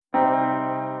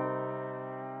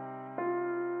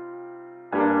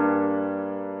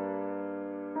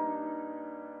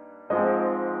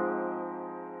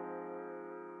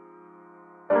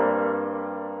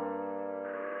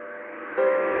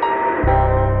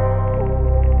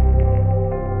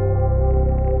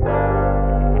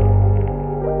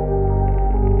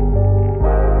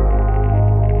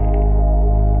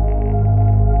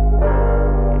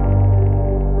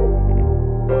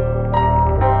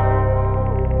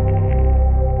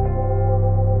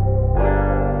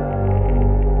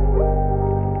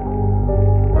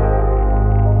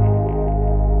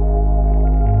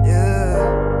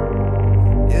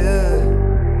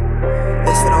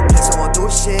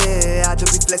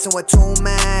flexing with 2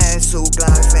 masks, 2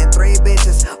 Glocks and 3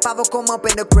 bitches. 5 will come up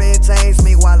in the crib, taste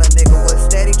me while a nigga was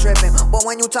steady tripping. But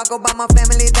when you talk about my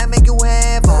family, that make you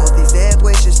have all these dead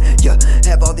wishes. Yeah,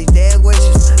 have all these dead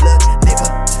wishes. Look, nigga,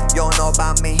 you don't know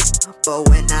about me, but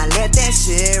when I let that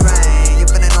shit rain, you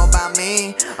finna know about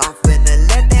me. I'm finna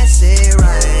let that shit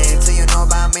rain till you know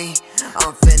about me.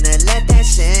 I'm finna let that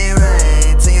shit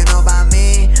rain till you know about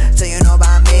me. Till you know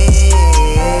about me.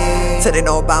 Till they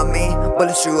know about me.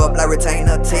 Bullets you up like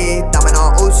retainer teeth. Diamond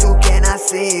on ooze, you cannot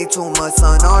see. Too much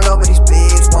sun all over these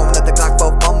beats. Won't let the Glock for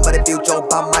fun, but if you joke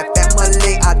about my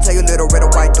family, I tell you, little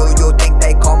riddle, why do you think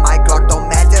they call my Glock the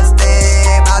majesty?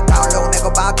 Bow down, little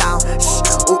nigga, bow down. Shh,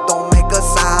 ooh, don't make a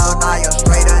sound. I am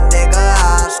straight a nigga.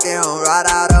 I scare him right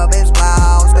out of his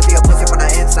clouds. Cause he a pussy from the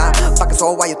inside. Fucking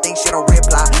soul, why you think she don't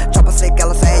reply? Drop a sick,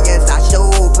 I'll say yes, I shoot.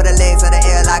 Put her legs in the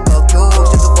air like a cue.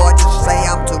 She's too gorgeous, she say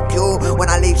I'm too cute. When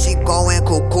I leave, she going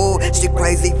cuckoo. She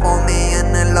crazy for me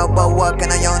and in love, but what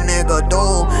can a young nigga do?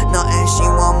 Nothing, she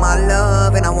want my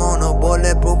love and I want a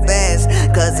bulletproof vest.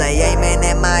 Cause I aiming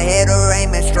at my head or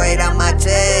aiming straight at my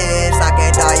chest. I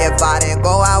can't die if I didn't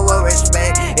go out with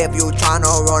respect. If you tryna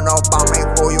run up on me,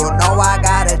 fool, you know I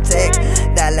got a tech.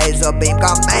 That laser beam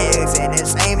got mags and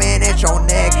it's aiming at your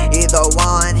neck. Either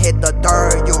one hit the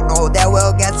third, you know that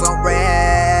we'll get some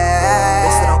rest.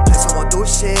 Listen, I'm flexing, won't do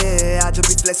shit. I just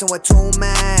be flexing with 2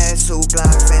 masks, 2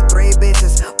 Glocks and 3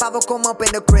 bitches. 5 will come up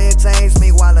in the crib, taste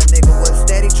me while a nigga was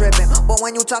steady tripping. But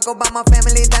when you talk about my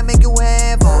family, that make you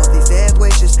have all these dead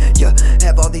wishes. Yeah,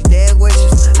 have all these dead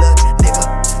wishes. Look, nigga,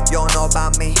 you don't know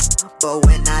about me, but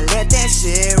when I let that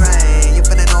shit rain, you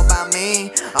finna know about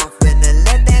me. I'm finna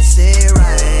let that shit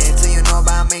rain till you know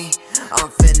about me. I'm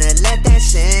finna let that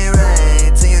shit rain.